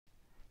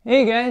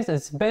Hey guys,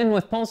 it's Ben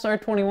with Pulsar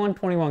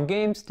 2121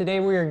 Games. Today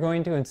we are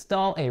going to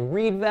install a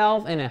reed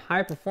valve and a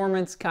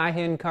high-performance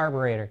Keihin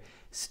carburetor.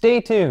 Stay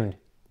tuned.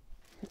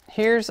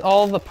 Here's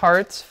all the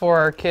parts for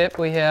our kit.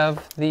 We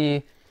have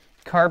the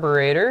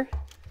carburetor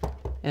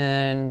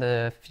and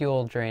the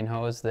fuel drain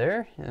hose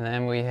there, and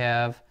then we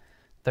have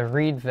the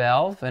reed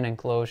valve and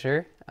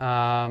enclosure.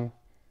 You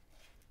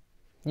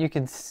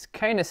can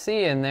kind of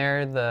see in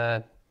there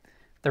the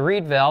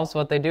reed valves.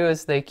 What they do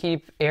is they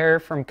keep air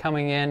from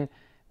coming in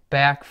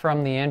back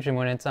from the engine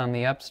when it's on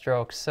the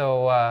upstroke,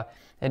 so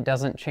it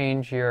doesn't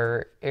change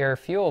your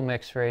air-fuel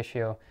mix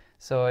ratio.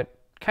 So it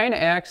kind of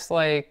acts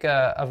like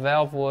a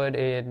valve would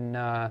in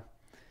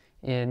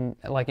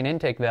like an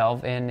intake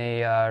valve in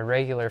a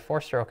regular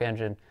four-stroke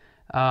engine,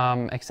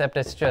 except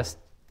it's just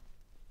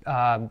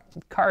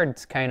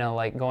cards kind of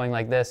like going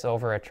like this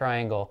over a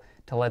triangle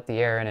to let the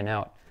air in and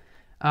out.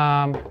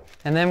 And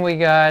then we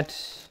got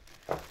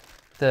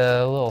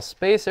the little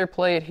spacer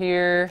plate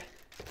here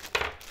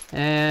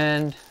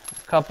and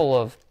a couple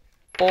of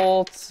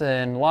bolts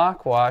and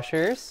lock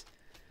washers,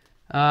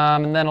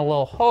 and then a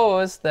little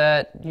hose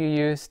that you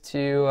use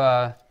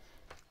to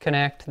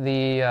connect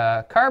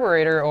the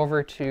carburetor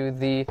over to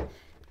the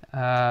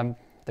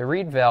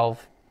reed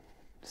valve.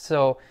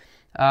 So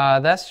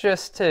that's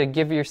just to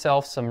give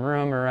yourself some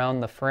room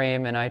around the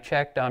frame, and I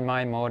checked on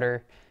my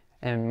motor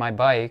and my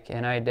bike,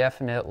 and I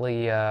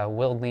definitely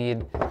will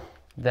need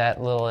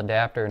that little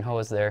adapter and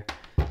hose there.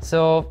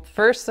 So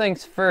first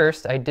things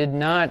first, I did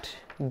not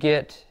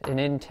get an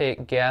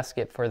intake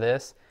gasket for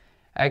this.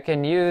 I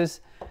can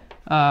use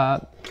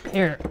the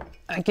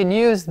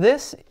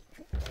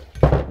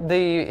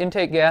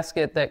intake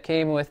gasket that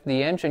came with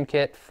the engine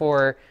kit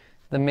for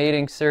the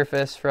mating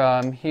surface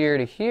from here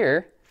to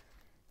here,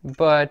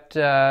 but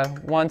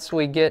once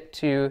we get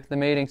to the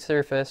mating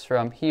surface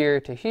from here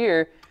to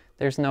here,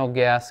 there's no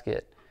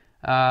gasket.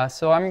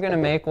 So I'm going to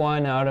make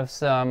one out of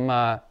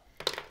some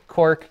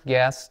cork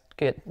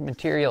gasket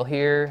material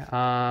here.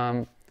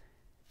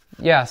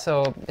 Yeah,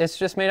 so it's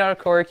just made out of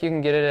cork. You can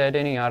get it at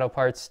any auto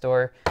parts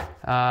store.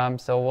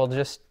 So we'll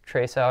just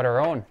trace out our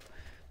own.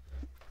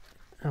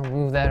 I'll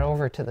move that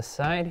over to the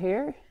side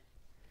here.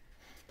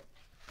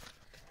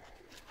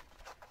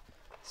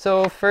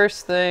 So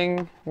first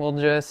thing, we'll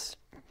just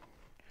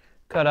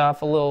cut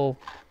off a little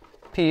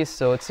piece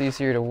so it's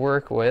easier to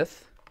work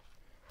with.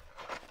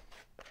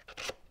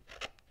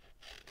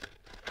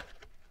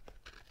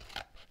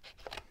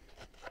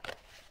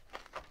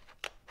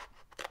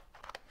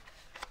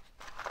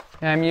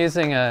 I'm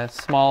using a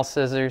small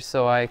scissors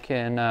so I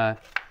can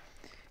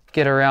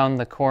get around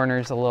the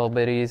corners a little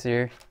bit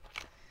easier.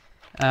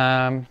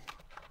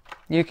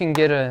 You can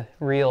get a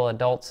real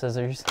adult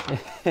scissors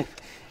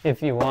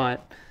if you want.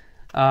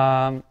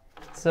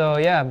 So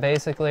yeah,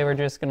 basically we're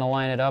just going to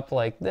line it up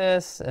like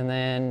this and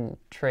then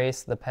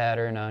trace the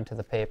pattern onto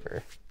the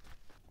paper.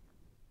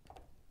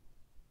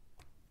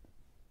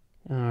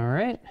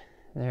 Alright,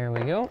 there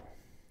we go.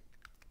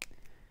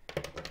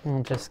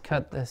 We'll just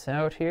cut this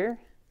out here.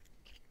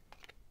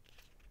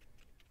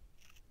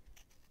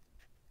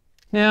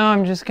 Now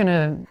I'm just going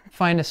to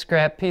find a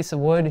scrap piece of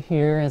wood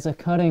here as a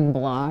cutting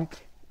block.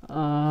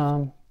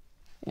 Yeah,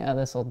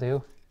 this will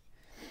do.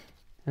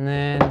 And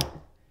then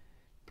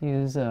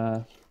use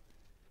a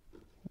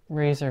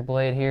razor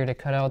blade here to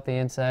cut out the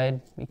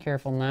inside. Be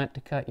careful not to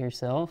cut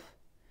yourself.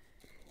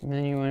 And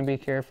then you want to be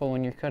careful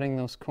when you're cutting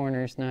those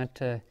corners not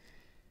to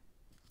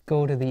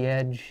go to the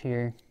edge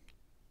here.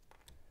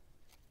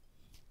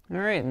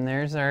 Alright, and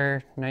there's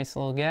our nice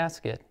little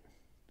gasket.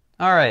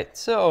 Alright,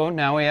 so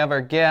now we have our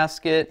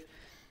gasket.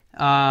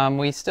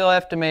 We still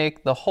have to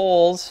make the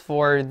holes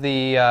for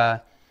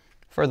the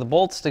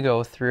bolts to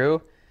go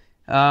through.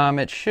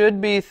 It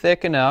should be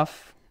thick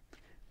enough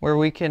where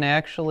we can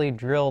actually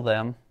drill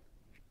them.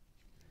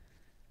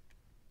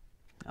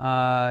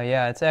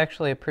 Yeah, it's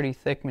actually a pretty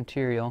thick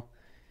material.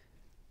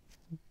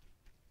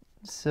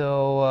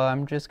 So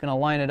I'm just going to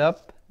line it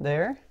up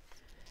there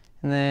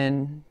and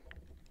then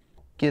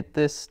get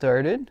this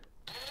started.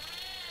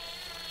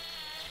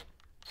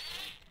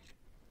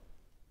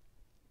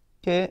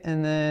 Okay,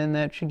 and then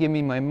that should give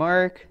me my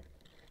mark.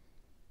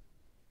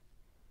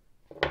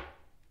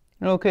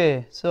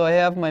 Okay, so I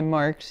have my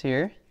marks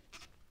here.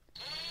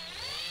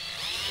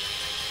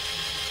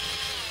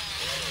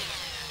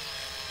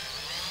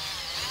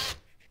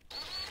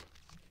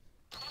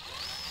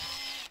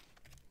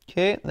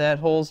 Okay, that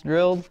hole's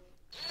drilled.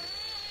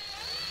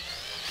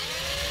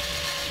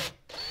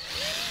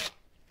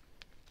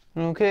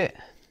 Okay.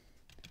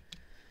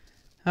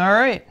 All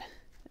right.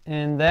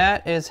 And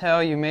that is how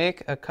you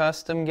make a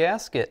custom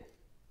gasket.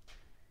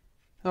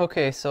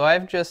 Okay, so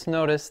I've just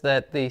noticed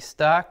that the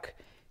stock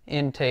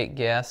intake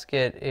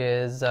gasket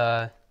is,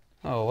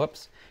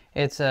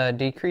 it's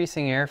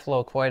decreasing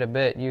airflow quite a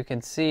bit. You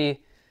can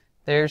see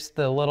there's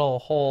the little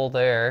hole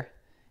there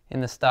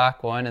in the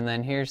stock one, and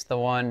then here's the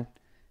one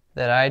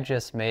that I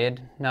just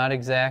made. Not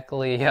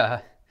exactly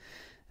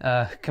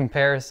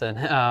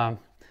comparison.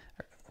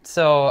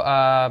 So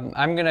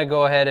I'm going to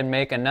go ahead and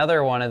make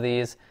another one of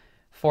these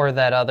for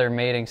that other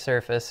mating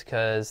surface,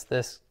 because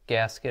this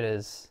gasket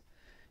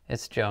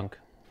it's junk.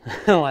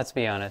 Let's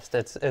be honest,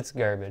 it's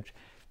garbage.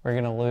 We're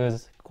gonna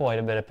lose quite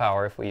a bit of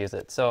power if we use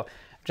it. So I'm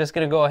just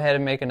gonna go ahead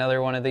and make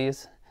another one of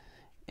these.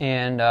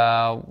 And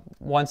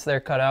once they're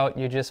cut out,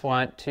 you just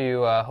want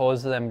to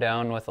hose them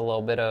down with a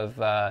little bit of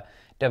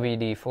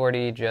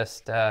WD-40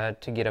 just to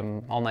get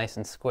them all nice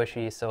and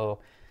squishy, so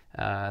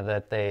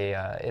that they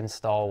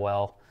install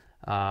well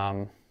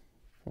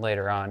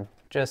later on.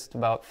 Just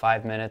about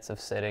 5 minutes of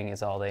sitting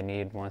is all they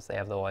need once they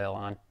have the oil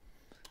on.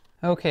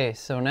 Okay,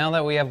 so now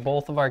that we have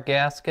both of our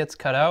gaskets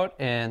cut out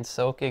and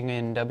soaking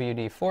in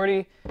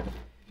WD-40,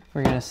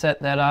 we're going to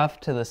set that off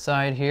to the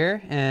side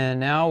here, and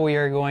now we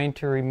are going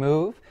to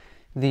remove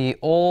the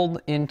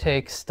old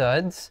intake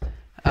studs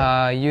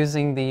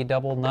using the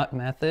double nut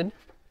method.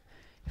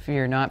 If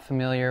you're not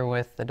familiar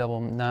with the double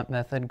nut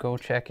method, go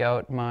check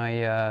out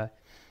my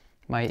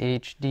my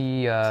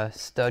HD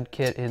stud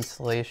kit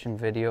installation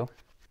video.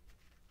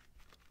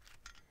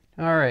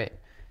 Alright,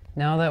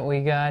 now that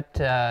we got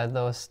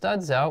those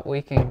studs out,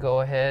 we can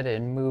go ahead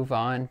and move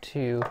on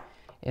to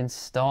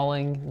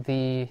installing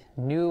the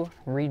new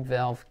reed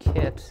valve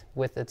kit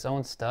with its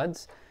own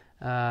studs.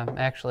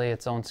 Actually,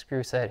 its own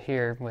screw set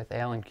here with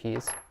Allen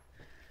keys.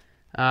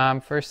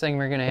 First thing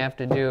we're going to have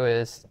to do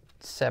is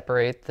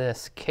separate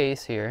this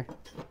case here.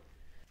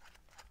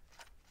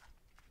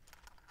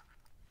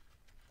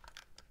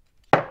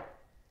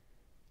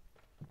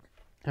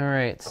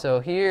 Alright, so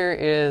here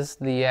is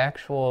the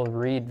actual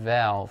reed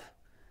valve.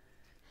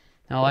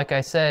 Now, like I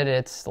said,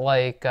 it's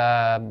like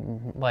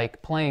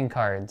playing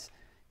cards.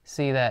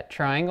 See that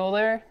triangle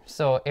there?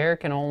 So air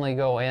can only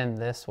go in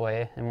this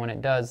way, and when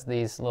it does,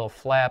 these little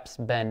flaps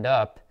bend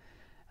up.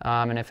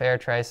 And if air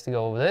tries to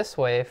go this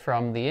way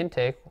from the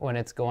intake, when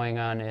it's going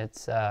on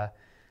its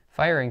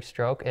firing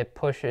stroke, it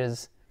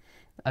pushes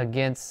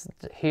against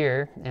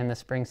here, and the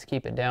springs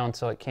keep it down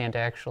so it can't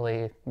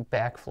actually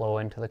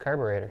backflow into the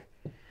carburetor.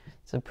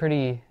 It's a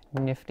pretty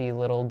nifty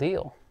little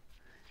deal.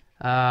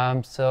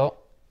 So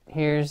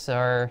here's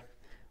our,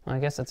 well, I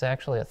guess it's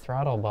actually a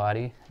throttle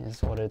body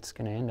is what it's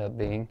going to end up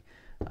being.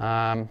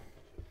 We're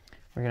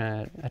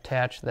going to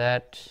attach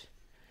that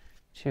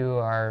to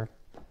our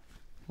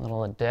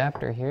little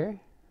adapter here.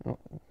 Oh,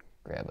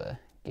 grab a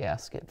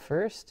gasket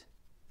first.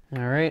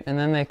 Alright, and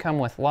then they come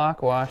with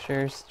lock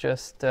washers.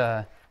 Just,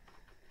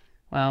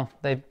 well,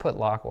 they put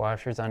lock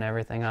washers on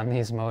everything on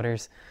these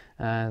motors.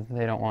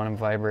 They don't want them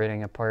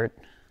vibrating apart.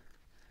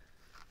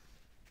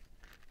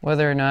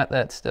 Whether or not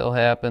that still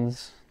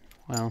happens,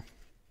 well,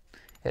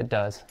 it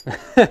does.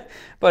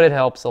 But it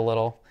helps a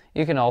little.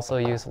 You can also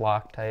use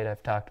Loctite.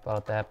 I've talked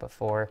about that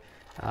before.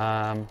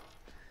 I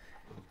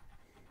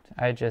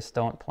just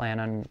don't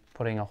plan on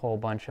putting a whole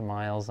bunch of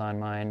miles on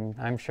mine.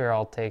 I'm sure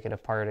I'll take it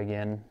apart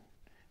again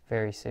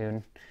very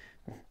soon,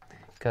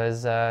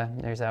 because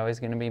there's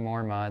always going to be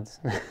more mods.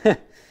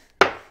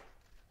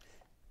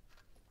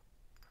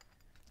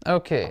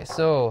 Okay,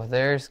 so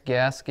there's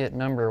gasket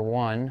number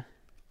 1.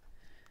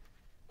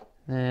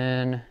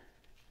 Then,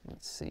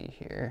 let's see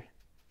here,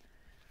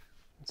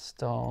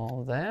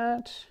 install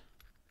that.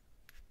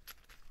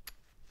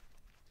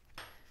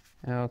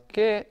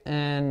 Okay,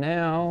 and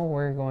now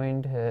we're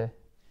going to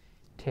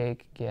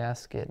take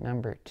gasket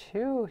number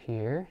 2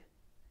 here.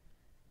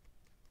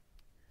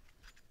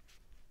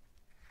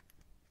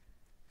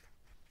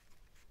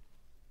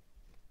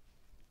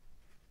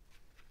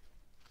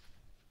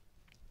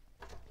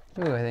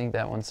 Ooh, I think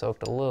that one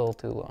soaked a little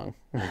too long.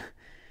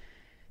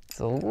 It's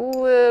a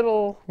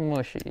little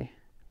mushy,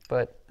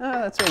 but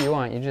that's what you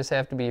want. You just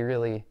have to be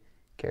really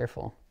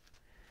careful.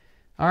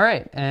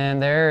 Alright,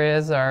 and there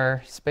is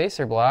our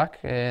spacer block,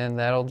 and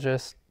that'll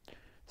just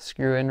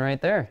screw in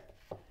right there.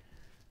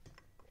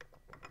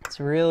 It's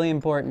really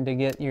important to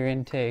get your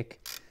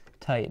intake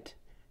tight,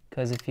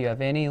 because if you have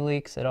any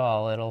leaks at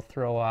all, it'll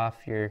throw off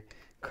your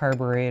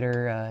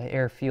carburetor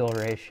air-fuel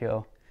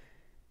ratio.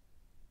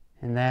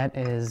 And that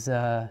is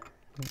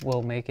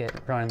will make it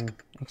run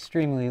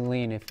extremely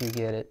lean if you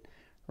get it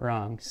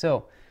wrong.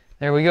 So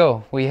there we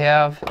go. We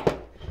have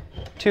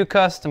 2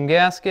 custom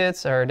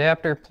gaskets, our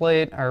adapter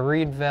plate, our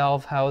reed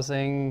valve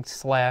housing /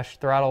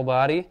 throttle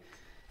body.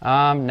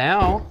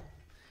 Now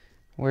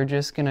we're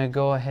just going to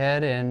go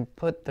ahead and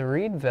put the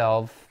reed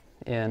valve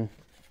in.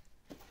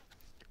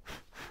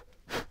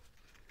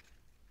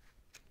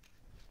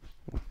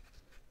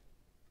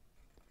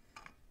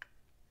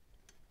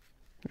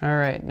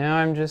 Alright, now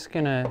I'm just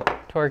going to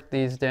torque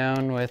these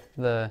down with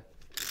the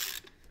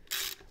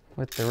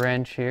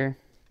wrench here.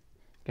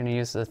 I'm going to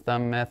use the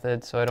thumb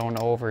method so I don't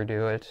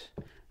overdo it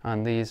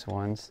on these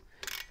ones,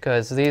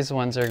 because these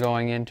ones are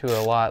going into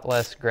a lot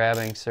less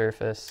grabbing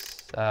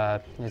surface.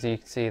 As you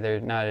can see,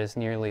 they're not as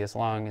nearly as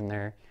long, and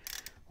they're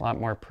a lot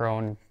more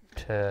prone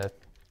to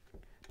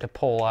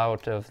pull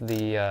out of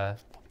the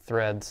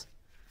threads.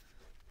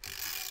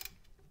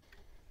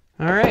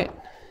 Alright.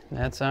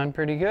 That's on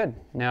pretty good.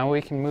 Now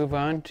we can move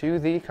on to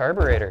the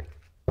carburetor.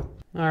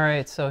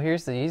 Alright, so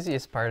here's the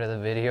easiest part of the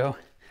video.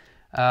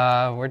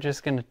 We're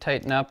just going to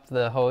tighten up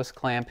the hose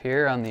clamp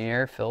here on the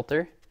air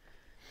filter.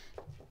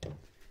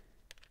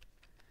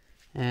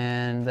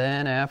 And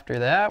then after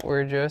that,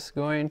 we're just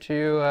going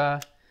to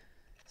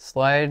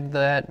slide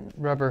that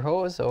rubber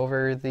hose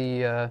over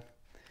the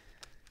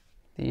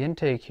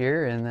intake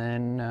here, and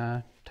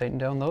then tighten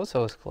down those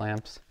hose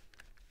clamps.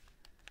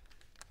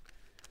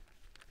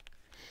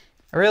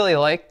 I really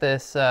like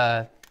this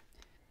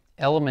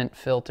element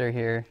filter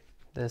here.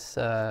 This,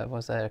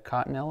 was that a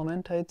cotton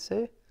element, I'd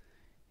say?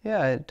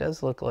 Yeah, it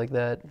does look like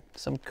that.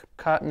 Some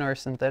cotton or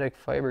synthetic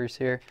fibers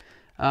here.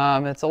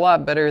 It's a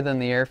lot better than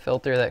the air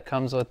filter that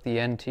comes with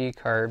the NT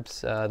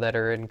carbs that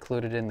are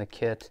included in the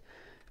kit.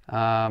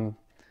 I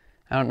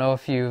don't know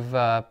if you've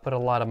put a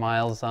lot of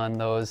miles on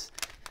those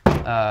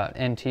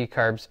NT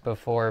carbs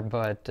before,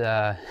 but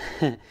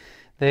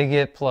they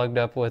get plugged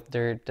up with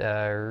dirt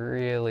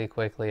really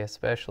quickly,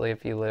 especially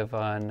if you live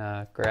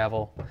on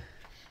gravel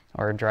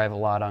or drive a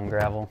lot on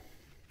gravel.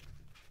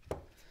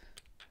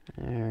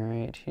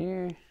 Right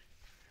here,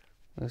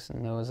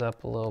 loosen those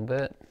up a little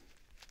bit.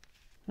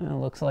 It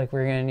looks like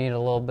we're going to need a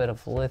little bit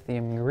of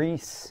lithium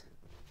grease.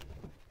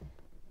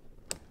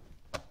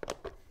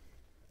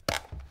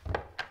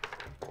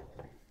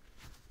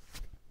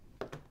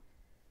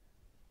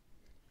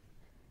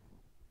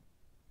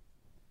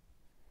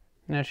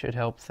 That should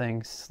help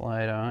things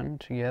slide on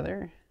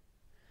together.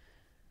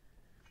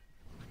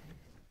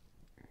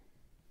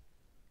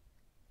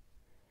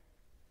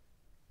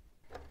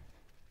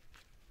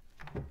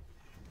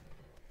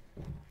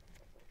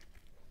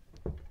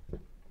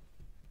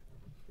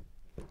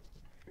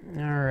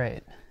 All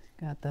right,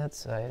 got that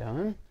side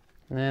on.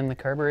 And then the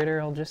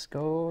carburetor will just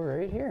go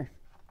right here.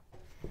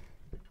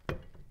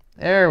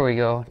 There we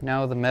go.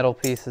 Now the metal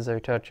pieces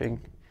are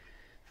touching.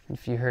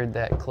 If you heard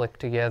that click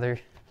together.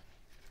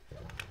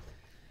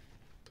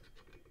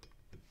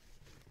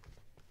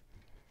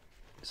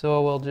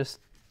 So we'll just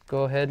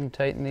go ahead and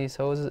tighten these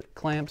hose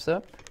clamps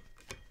up,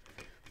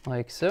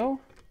 like so.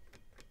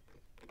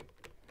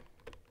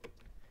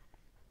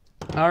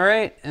 All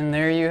right, and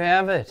there you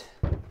have it.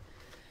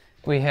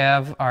 We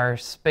have our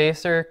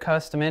spacer,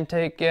 custom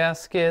intake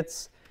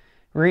gaskets,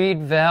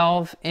 reed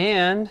valve,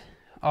 and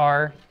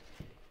our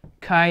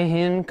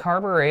Keihin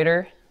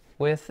carburetor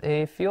with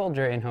a fuel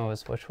drain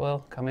hose, which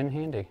will come in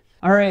handy.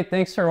 All right,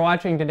 thanks for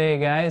watching today,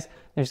 guys.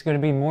 There's going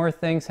to be more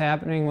things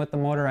happening with the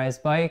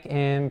motorized bike,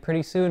 and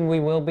pretty soon we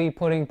will be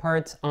putting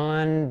parts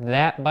on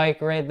that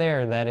bike right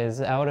there that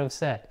is out of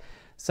set.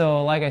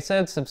 So like I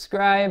said,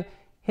 subscribe,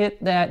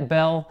 hit that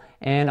bell,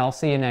 and I'll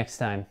see you next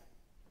time.